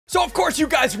So of course you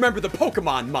guys remember the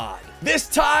Pokemon mod. This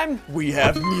time, we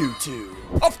have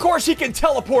Mewtwo. Of course he can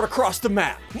teleport across the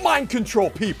map, mind control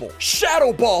people,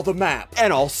 shadow ball the map,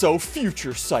 and also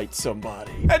future sight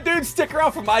somebody. And dude, stick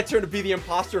around for my turn to be the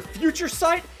imposter. Future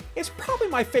sight is probably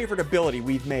my favorite ability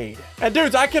we've made. And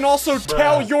dudes, I can also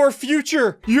tell your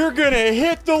future. You're gonna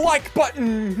hit the like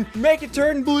button, make it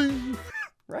turn blue,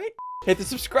 right? Hit the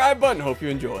subscribe button. Hope you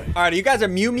enjoy. All right, are you guys a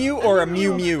Mew Mew or a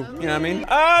Mew Mew? You know what I mean?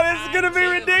 Oh, this is gonna be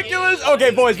ridiculous.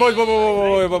 Okay, boys,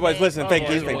 listen, fake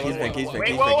keys.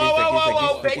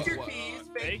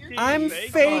 I'm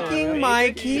faking my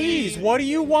keys. What do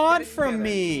you want from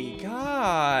me?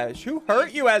 Gosh, who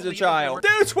hurt you as a child?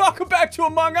 Dudes, welcome back to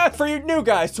Among Us. For you new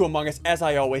guys to Among Us, as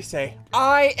I always say,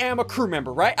 I am a crew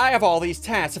member, right? I have all these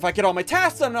tasks. If I get all my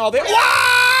tasks done and all that.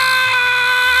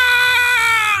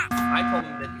 I told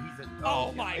him that he's a.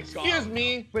 Oh my god. Excuse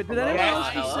me. Wait, did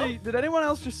anyone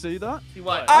else just see that? See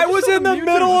what? I was in the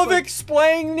middle of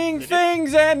explaining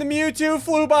things and the Mewtwo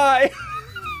flew by.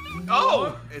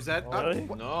 Oh! Is that? Really?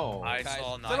 No. I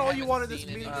saw Is that all you wanted this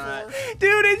meeting for?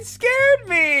 Dude, it scared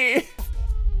me.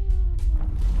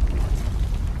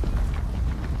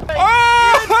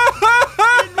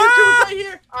 Mewtwo right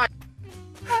here.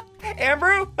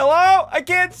 Andrew, hello? I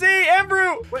can't see.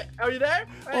 Andrew. Wait, are you there?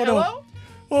 Oh, no. Hello?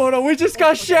 Oh no, we just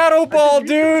got shadow ball,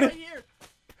 dude. Right here.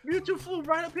 Mewtwo flew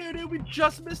right up here, dude. We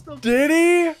just missed him. Did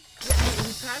he? Yeah,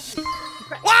 he passed me.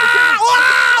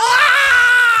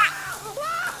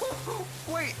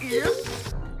 Wait, Ian?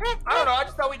 I don't know. I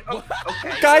just thought we'd. Oh,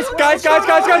 okay. Guys,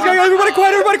 everybody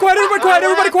quiet,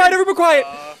 quiet.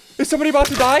 Is somebody about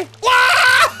to die?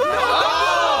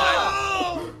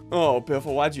 Oh,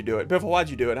 Biffle, why'd you do it? Biffle, why'd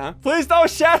you do it, huh? Please don't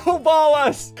shadow ball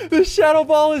us. The shadow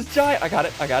ball is giant. I got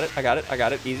it.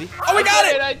 Easy. Oh, we got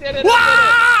it. I did it.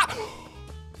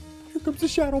 Here comes the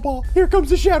shadow ball. Here comes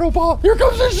the shadow ball. Here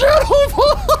comes the shadow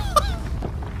ball.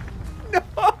 No.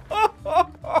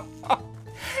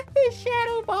 The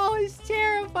shadow ball is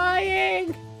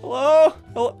terrifying. Hello?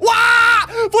 Hello? Wah!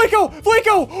 Flaco!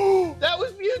 That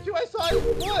was Mewtwo. I saw his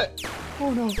foot.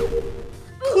 Oh no.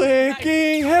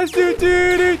 Clicking has to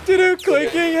do.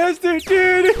 Clicking has to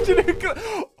do.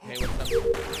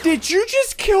 Did you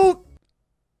just kill?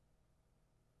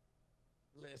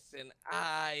 Listen,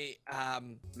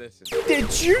 listen.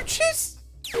 Did you just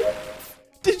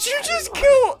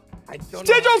kill? I don't know.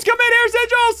 Sigils, come in here,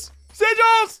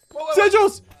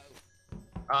 Sigils!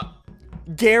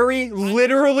 Gary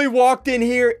literally walked in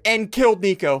here and killed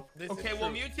Nico. Okay,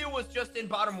 well, Mewtwo was just in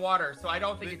bottom water, so I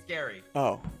don't think it's Gary.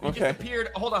 Oh, He okay. just appeared.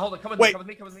 Hold on. Come with Wait.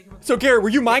 me. Come with me. So Gary, were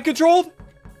you mind controlled?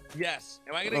 Yes.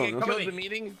 Am I gonna get no. killed in the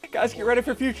meeting? Guys, get ready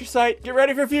for future sight.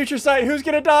 Who's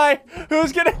gonna die?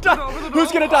 Who's gonna die?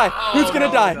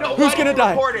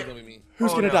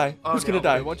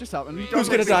 What just happened? Who's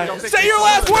gonna die? Say your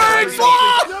last words!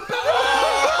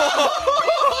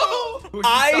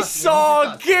 I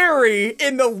saw Gary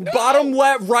in the bottom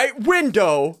left right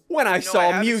window when I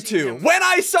saw Mewtwo.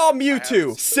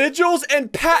 Sigils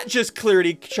and Pat just cleared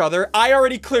each other. I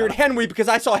already cleared Henry because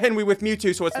I saw Henry with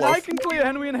Mewtwo, so it's And Loaf. I can clear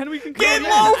Henry and Henry can clear Get me.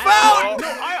 Loaf out! No,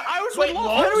 I was Wait, with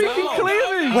Loaf. Henry can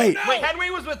clear me. Wait. Wait, Henry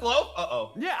was with Loaf?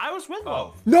 Uh-oh. Yeah, I was with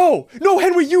Loaf. No,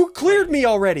 Henry, you cleared me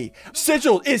already.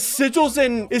 Is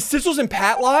Sigils and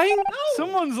Pat lying? No.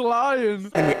 Someone's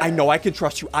lying. Henry, I know I can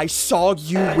trust you. I saw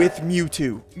you with Mewtwo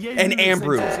and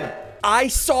Ambrew. I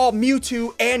saw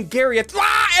Mewtwo and Gary at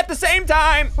the same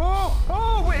time.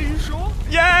 Oh, wait, are you sure?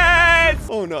 Yes!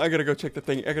 Oh no, I gotta go check the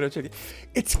thing.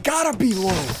 It's gotta be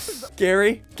low.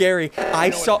 Gary, I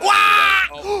saw.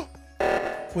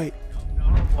 Wait.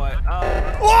 What?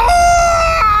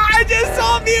 I just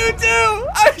saw Mewtwo!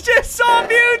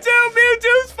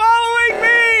 Mewtwo's following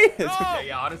me!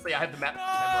 Yeah, honestly, I had the map.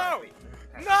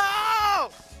 No!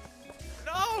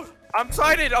 I'm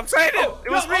sighted. It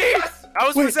was me. Yes. I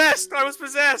was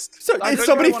possessed. So, is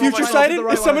somebody future sighted?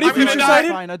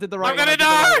 Fine, I did the right I'm one. gonna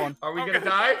die. Are we gonna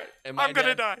die? I'm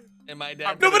gonna die. Am I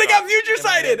dead? Nobody got future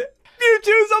sighted!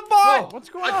 Mewtwo's a bot! What's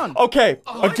going on? Okay,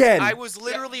 again. I was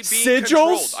literally being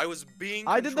Sigils? controlled.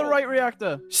 I did the right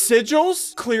reactor.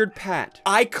 Sigils cleared Pat.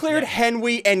 I cleared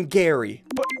Henry and Gary.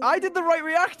 But I did the right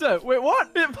reactor. Wait,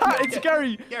 what? It's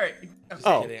Gary. Gary.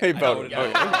 Oh, hey, voted. You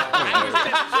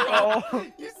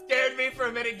scared me for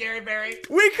a minute, Gary Barry.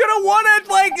 We could have won it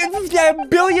like a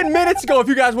billion minutes ago if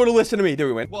you guys would have listened to me. There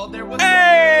we went. Well, there was.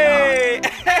 Hey!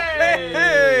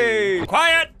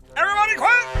 Quiet! Everybody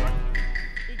quiet!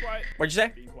 Be quiet. What'd you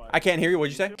say? Be quiet. I can't hear you.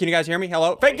 What'd you say? Can you guys hear me?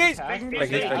 Hello? Fake keys! Fake Fake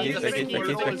keys, fake keys, fake keys, fake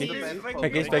keys, fake keys.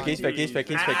 Fake keys, fake keys, fake keys, fake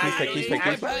keys, fake keys, fake keys, fake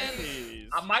keys.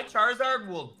 My Charizard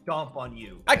will dump on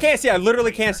you. I can't see. I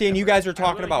literally can't see, and you guys are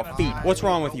talking about feet. What's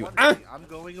wrong with you? I'm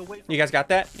going away. You guys got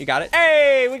that? You got it?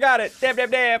 Hey, we got it. Dab,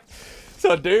 dab, dab.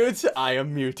 So, dudes, I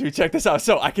am Mewtwo. Check this out.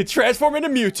 So, I can transform into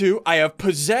Mewtwo. I have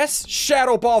Possess,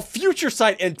 Shadow Ball, Future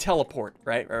Sight, and Teleport.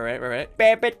 Right.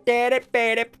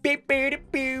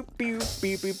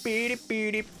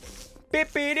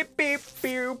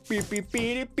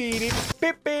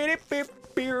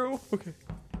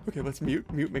 Okay, let's mute.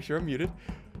 Make sure I'm muted.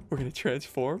 We're gonna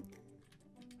transform.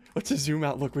 Let's just zoom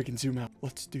out. Look, we can zoom out.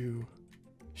 Let's do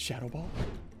Shadow Ball.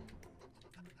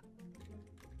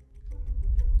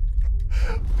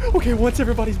 Okay, once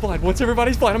everybody's blind,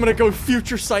 I'm gonna go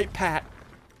Future Sight Pat.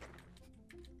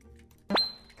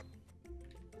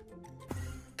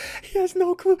 He has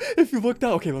no clue. If you look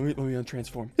down, okay, let me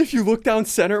untransform. If you look down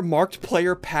center, marked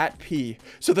player Pat P.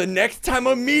 So the next time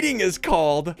a meeting is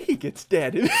called, he gets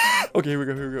dead. Okay, here we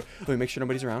go. Let me make sure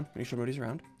nobody's around.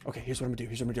 Okay, here's what I'm gonna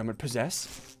do. I'm gonna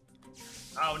Possess.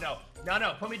 Oh no.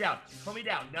 Put me down. No.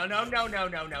 Yeah, that's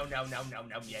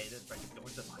right.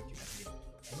 Doors are locked.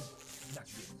 You're not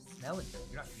gonna be able to smell it.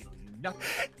 You're not gonna be able to do nothing.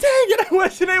 Dang it, I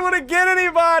wasn't able to get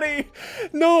anybody.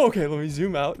 No, okay, let me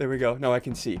zoom out. There we go. Now I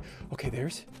can see. Okay,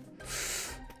 there's.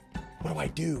 What do I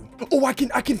do? Oh, I can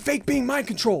fake being mind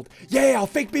controlled. Yeah, I'll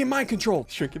fake being mind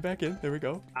controlled. Shrink it back in. There we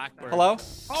go. Awkward. Hello?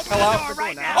 Hello?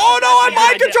 Right now. Oh no, I'm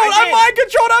mind controlled. I'm mind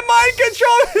controlled.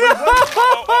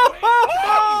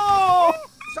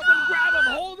 Someone grab him,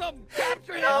 hold him,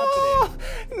 capture him.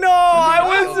 No, I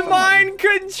was mind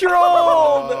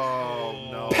controlled. Oh,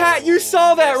 no. Pat, you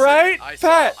saw that, right?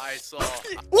 Pat. I saw.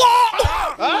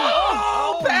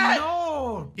 Oh, Pat!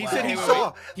 No. He said he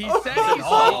saw. He said he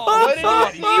saw. What did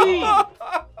you see?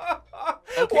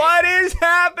 What is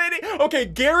happening? Okay,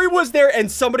 Gary was there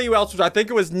and somebody else was. I think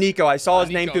it was Nico. I saw his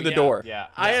name through the door. Yeah.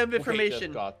 I have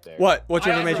information. What? What's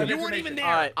your information? You weren't even there.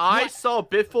 All right, I saw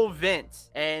Biffle Vince,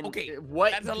 and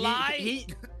what? That's a lie.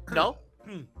 No,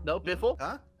 Biffle.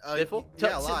 Huh? Biffle.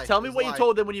 Yeah, lie. Tell me He's what you lying.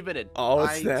 told them when you vented. Oh,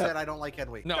 I it's that. said I don't like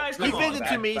Henry. No, Guys, He come on. vented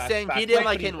to me saying he didn't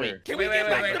like Henry. Can Wait. we get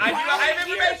back to I have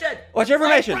information. What's your My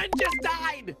information? friend just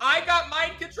died. I got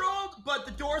mind controlled, but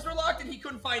the doors were locked and he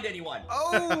couldn't find anyone.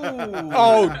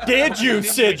 Oh, did you,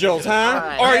 Sigils, huh?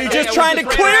 Alright. Or are you just Yeah, trying to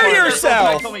just clear ran out.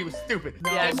 yourself? Told me he was stupid.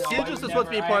 Yeah, Sigils is supposed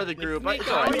to be part of the group. It's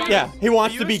all right. Yeah, he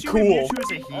wants to be cool.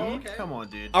 Come on,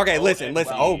 dude. Okay, listen.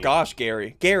 Oh gosh,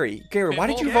 Gary, why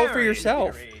did you vote for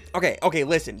yourself? Okay,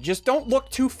 listen. Just don't look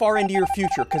too far into your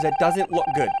future, because it doesn't look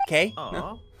good, okay? Aw.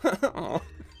 No.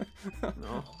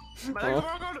 No.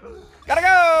 Gotta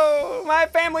go! My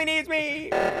family needs me!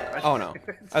 Oh no,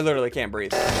 I literally can't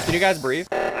breathe. Can you guys breathe?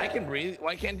 I can breathe.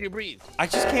 Why can't you breathe? I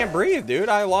just can't breathe, dude.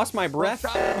 I lost my breath.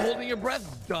 Stop holding your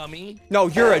breath, dummy. No,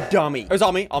 you're a dummy. It was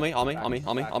all me. It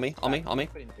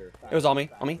was all me.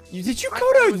 Did you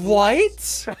go to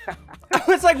lights? I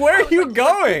was like, where are you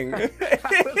going?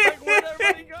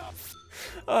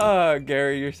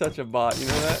 Gary, you're such a bot. You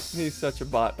know that? He's such a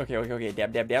bot. Okay.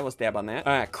 Dab. Let's dab on that.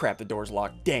 Ah, crap. The door's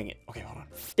locked. Dang it. Okay, hold on.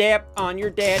 Dab on your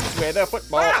dad with a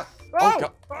football.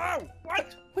 Oh, God.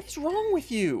 What? What is wrong with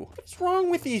you? What's wrong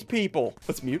with these people?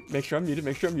 Let's mute. Make sure I'm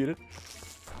muted.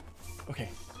 Okay.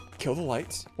 Kill the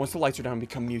lights. Once the lights are down,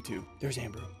 become Mewtwo. There's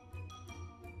Amber.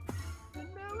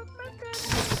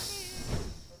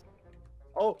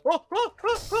 Oh.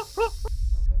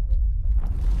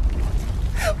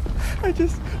 Wait,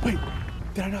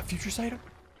 did I not future sight him?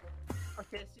 I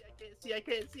can't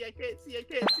see. I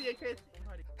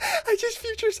just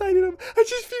future sighted him.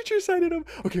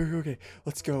 Okay.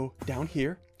 Let's go down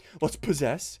here. Let's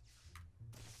possess.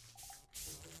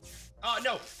 Oh,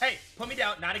 no. Hey, put me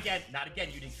down. Not again.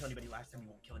 You didn't kill anybody last time. You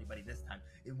won't kill anybody this time.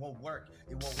 It won't work.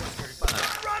 Run.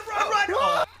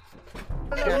 Oh.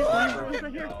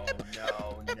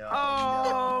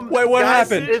 No. Wait, what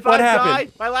happened? If What I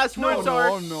happened? die, my last words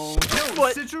are.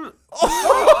 What?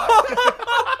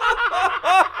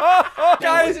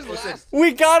 Guys,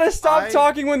 we gotta stop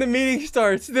talking when the meeting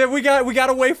starts. We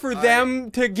gotta wait for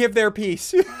them to give their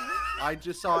piece. I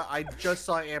just saw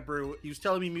Amber. He was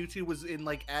telling me Mewtwo was in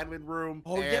like admin room.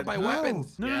 Oh, yeah, my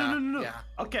weapons. No. Yeah.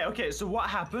 Okay. So what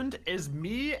happened is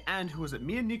me and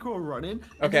Nico were running. And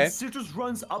Okay. then Citrus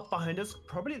runs up behind us.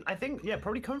 Probably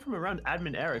coming from around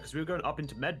admin area because we were going up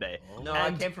into medbay. No,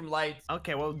 I came from lights.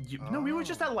 Okay, well, no, we were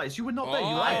just at lights. You were not there. You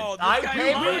lied. Oh, I this guy came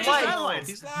lied. from We were just at lights. lights.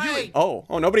 He's lying. Oh,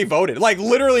 nobody voted. Like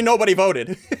literally nobody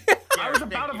voted. I was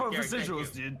about to vote for Gary, thank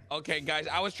Sigils, dude. Okay, guys,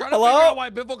 I was trying to Hello? figure out why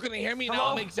Biffle couldn't hear me.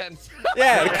 Now it makes sense.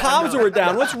 Yeah, the comms were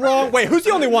down. What's wrong? Wait, who's the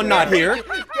only one not here?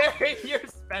 Gary, you're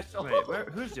special. Wait,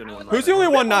 who's the only one? Who's the only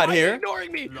one not Why are you here?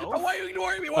 ignoring me? Why are you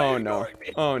ignoring me? Why are Oh you no. ignoring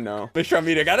me? Oh no. Make sure I'm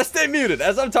muted. I gotta stay muted.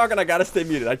 As I'm talking, I gotta stay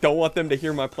muted. I don't want them to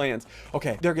hear my plans.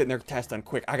 Okay, they're getting their task done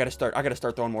quick. I gotta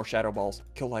start throwing more shadow balls.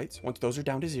 Kill lights. Once those are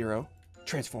down to 0,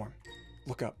 transform.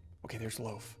 Look up. Okay, there's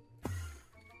Loaf.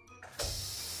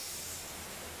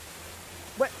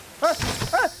 What?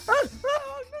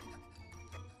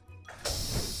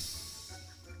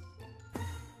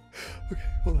 Okay,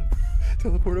 hold on.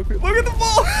 Teleport up here. Look at the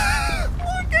ball!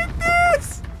 Look at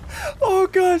this! Oh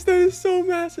gosh, that is so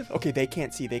massive. Okay, they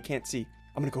can't see. They can't see.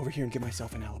 I'm gonna go over here and give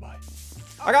myself an alibi.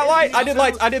 I got light. I did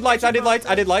lights. I did lights. I did lights.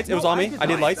 I did lights. It was on me. I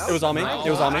did lights. It was on me. It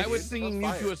was on me. I was singing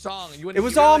Mewtwo a song. It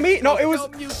was on me. No, it was.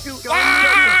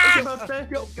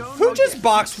 Who just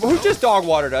boxed? Who just dog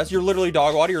watered us? You're literally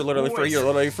dog water. You're literally free. You're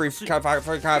literally free. For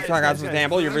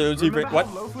example, you're really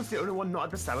what? Loaf was the only one not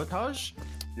at the sabotage.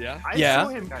 Yeah. I Yeah. saw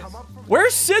him come up from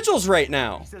Where's Sigils right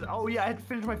now? He said, "Oh yeah, I had to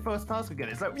finish my first task again."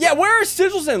 It's like, Yeah, where are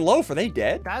Sigils and Loaf? Are they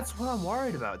dead? that's what I'm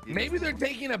worried about. Dude. Maybe they're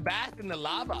taking a bath in the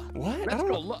lava. What? I Let's don't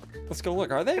go know. look. Let's go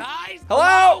look. Are they? Guys.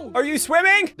 Hello? Are you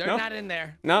swimming? They're No. not in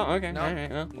there. No. Okay. No. All right.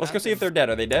 Well, let's go see if they're dead.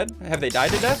 Are they dead? Have they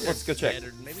died to death? Let's go check.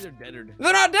 Dead. Maybe they're dead.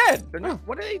 They're not dead. They're not.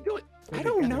 What are they doing? I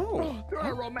don't know. They're on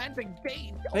a romantic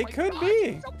date. Oh They my could God.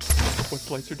 be. Once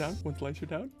lights are down. Once lights are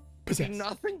down. Possess.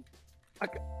 Nothing.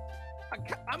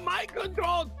 I'm mind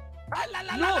controlled. Ah, la,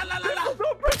 la, No, la, la, la, la.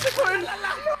 don't press the button. La,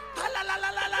 la, la, la, la, la,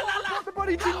 la, la, la, la. Report the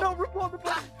body. Do not report the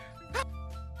body.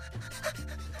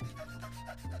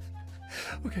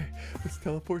 Okay. Let's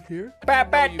teleport here. I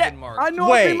I know.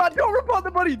 Wait. I've been mad. Don't report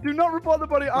the body. Do not report the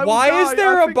body. I will Why is die.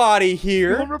 there I a think- body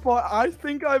here? Don't report. I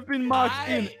think I've been marked.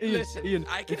 Ian, Listen, Ian.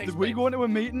 I can If we explain. go into a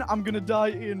meeting, I'm gonna die.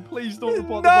 Ian, please don't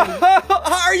report No. the body.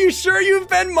 Are you sure you've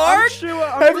been marked? sure,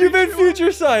 I'm Have you pretty been sure.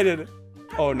 future sighted?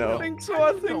 Oh no. I think so.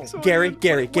 I think so. Gary,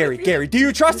 Ian. Gary, do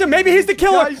you trust him? Maybe he's the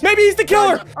killer. Guys. Maybe he's the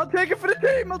killer. I'll take it for the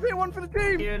team. I'll take one for the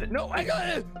team. No, I got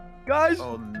it. Guys,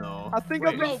 Oh no. I think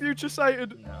Wait, I've been future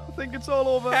sighted. I think it's all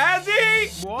over. Has he?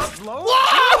 What? Loaf?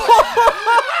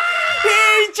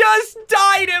 He just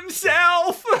died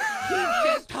himself.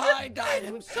 Just died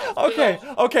himself.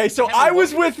 Okay, so I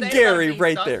was with Gary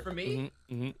right there. For me?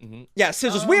 Yeah,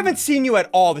 Sigils, we haven't seen you at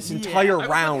all this entire I was with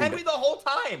round. Henry the whole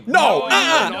time. No, Only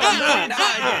I at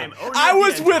the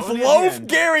was end, with only at the Loaf, end.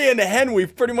 Gary, and Hen.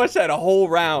 We've pretty much had a whole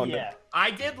round. Yeah. I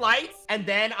did lights, and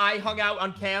then I hung out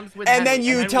on cams with And Henry, then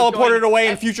you Henry was teleported going, away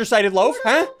and future sighted Loaf,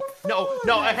 huh?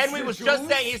 No, Henry was just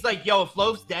saying, he's like, yo, if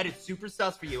Loaf's dead, it's super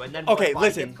sus for you. And then Okay, one body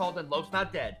listen. gets called and Loaf's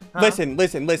not dead. Huh? Listen.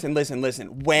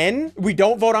 When we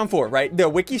don't vote on 4, right? The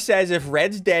wiki says if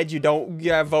Red's dead, you don't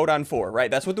vote on 4, right?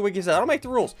 That's what the wiki says. I don't make the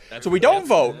rules. So we don't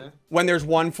vote when there's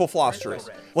one full Flosterous.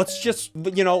 Let's just,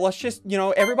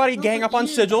 everybody gang up on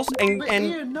Sigils, and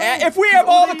if we have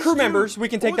all the crew members, we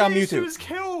can take down All they need to do Mewtwo. is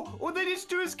kill. All they need to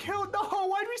do is kill. No,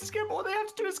 why do we skip? All they have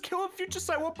to do is kill a future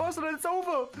sight one person and it's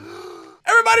over.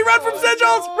 Everybody run from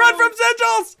Sigils! Run from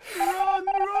Sigils! Run.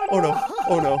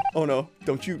 Oh no.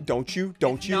 Don't you.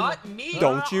 Not me.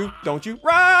 Don't you.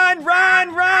 Run!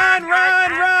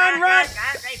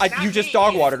 You just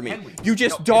dog watered me. You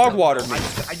just dog watered me.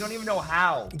 I don't even know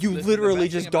how. You Listen, literally the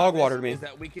best just thing about dog this watered me. Is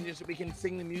that we can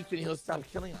sing the Mewtwo and he'll stop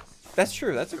killing us. That's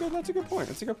true. That's a good point.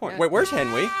 Wait, where's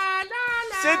Henry?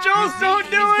 Sigils, Sigils, don't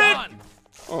do it! Gone.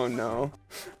 Oh no.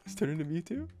 Let's turn into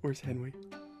Mewtwo. Where's Henry?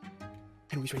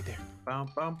 Henry's right there. Bum.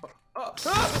 I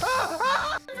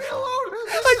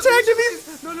tagged him.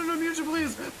 No,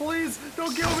 Mewtwo, please,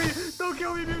 don't kill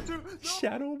me, Mewtwo. No.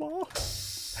 Shadow Ball. No,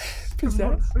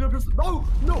 Possess.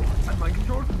 I'm mind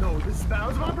controlled. No, this is bad. I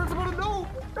was about to press the button. No.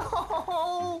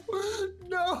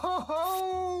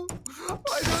 I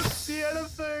don't see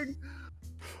anything.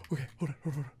 Okay, hold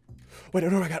on. Wait,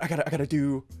 no, I gotta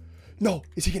do. No,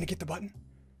 is he gonna get the button?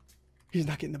 He's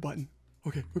not getting the button.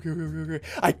 Okay.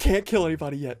 I can't kill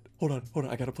anybody yet. Hold on.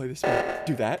 I gotta play this smart.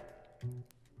 Do that.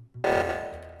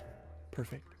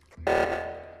 Perfect.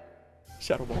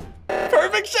 Shadow Ball.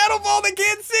 Perfect Shadow Ball. They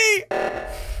can't see.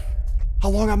 How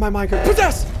long on my mind?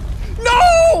 Possess!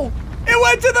 No! It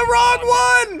went to the wrong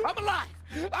one!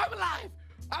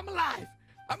 I'm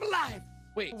alive.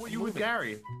 Wait, Were you with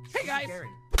Gary? Hey guys.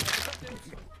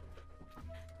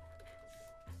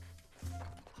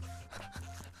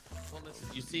 Well, listen,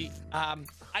 you see,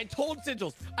 I told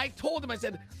Sigils. I told him. I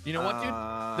said, you know what, dude?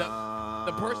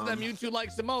 The person that Mewtwo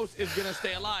likes the most is gonna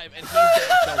stay alive, and he's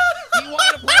dead. So he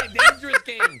wanted to play a dangerous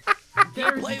game.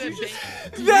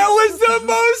 That was the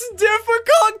most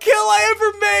difficult kill I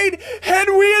ever made.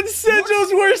 Henry and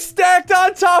Sigils were stacked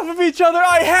on top of each other.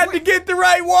 I had to get the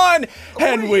right one.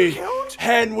 Henry,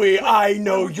 I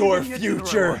know your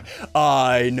future.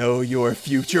 I know your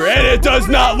future, and it does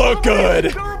not look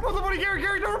good. Don't report the body,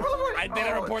 Gary, don't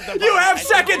didn't report the You have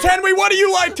seconds, Henry. What do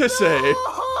you like to say?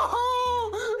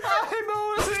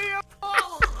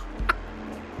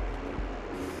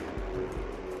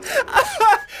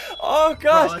 Oh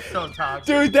gosh, Bro, that's so toxic.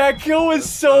 dude, that kill was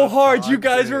so hard. You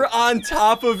guys were on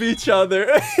top of each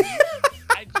other.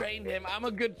 I trained him. I'm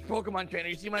a good Pokemon trainer.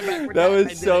 You see my back? That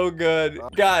was so good.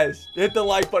 Guys, hit the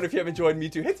like button if you haven't enjoyed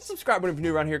Mewtwo. Hit the subscribe button if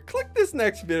you're new around here. Click this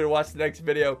next video to watch the next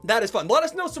video. That is fun. Let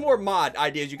us know some more mod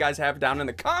ideas you guys have down in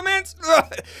the comments.